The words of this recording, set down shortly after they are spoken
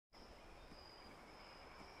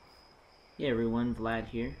Hey everyone, Vlad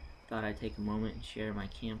here. Thought I'd take a moment and share my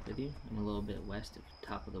camp with you. I'm a little bit west of the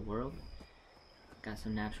top of the world. Got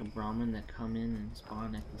some natural Brahmin that come in and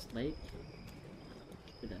spawn at this lake.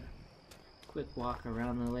 Did a quick walk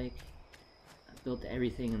around the lake. I built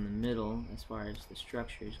everything in the middle as far as the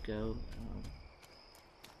structures go.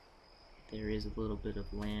 There is a little bit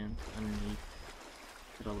of land underneath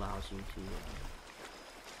that allows you to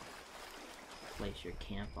place your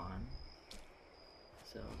camp on.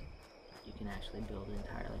 So you can actually build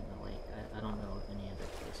entirely in the lake. I don't know of any other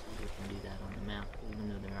places you can do that on the map, even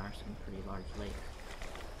though there are some pretty large lakes.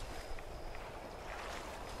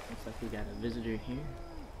 Looks like we got a visitor here.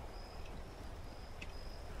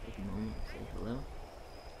 Take a moment to say hello.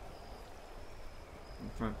 On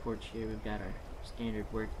the front porch here we've got our standard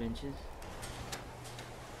workbenches.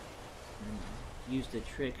 And used a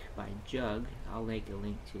trick by Jug. I'll link a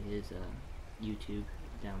link to his YouTube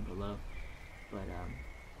down below. But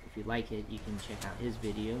if you like it, you can check out his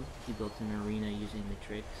video. He built an arena using the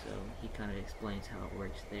trick, so he kind of explains how it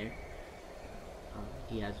works there.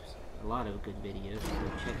 He has a lot of good videos, so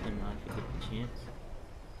check him out if you get the chance.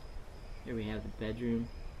 Here we have the bedroom.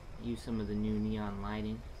 Use some of the new neon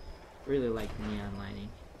lighting. Really like the neon lighting,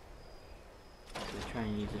 so I try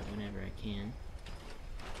and use it whenever I can.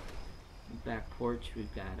 Back porch,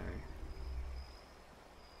 we've got our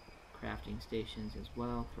crafting stations as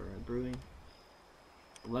well for our brewing.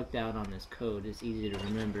 Lucked out on this code. It's easy to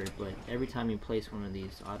remember, but every time you place one of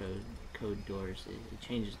these auto code doors, it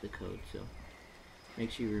changes the code, so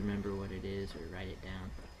make sure you remember what it is or write it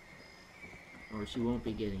down, or else you won't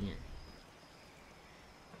be getting it.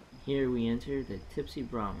 Here we enter the Tipsy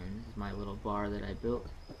Brahmin. This is my little bar that I built.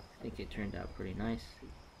 I think it turned out pretty nice.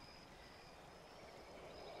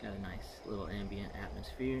 Got a nice little ambient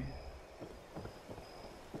atmosphere.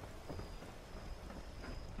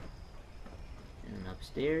 And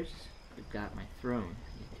upstairs, we've got my throne,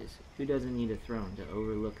 because who doesn't need a throne to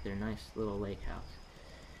overlook their nice little lake house?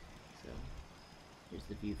 So, here's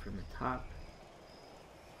the view from the top.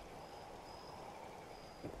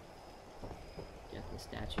 Got the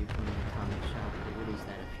statue from the atomic shop. They released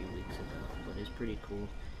that a few weeks ago, but it's pretty cool.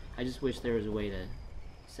 I just wish there was a way to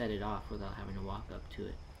set it off without having to walk up to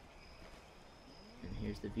it. And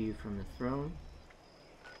here's the view from the throne.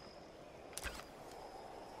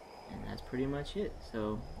 And that's pretty much it.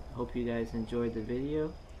 So I hope you guys enjoyed the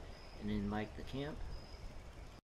video and then liked the camp.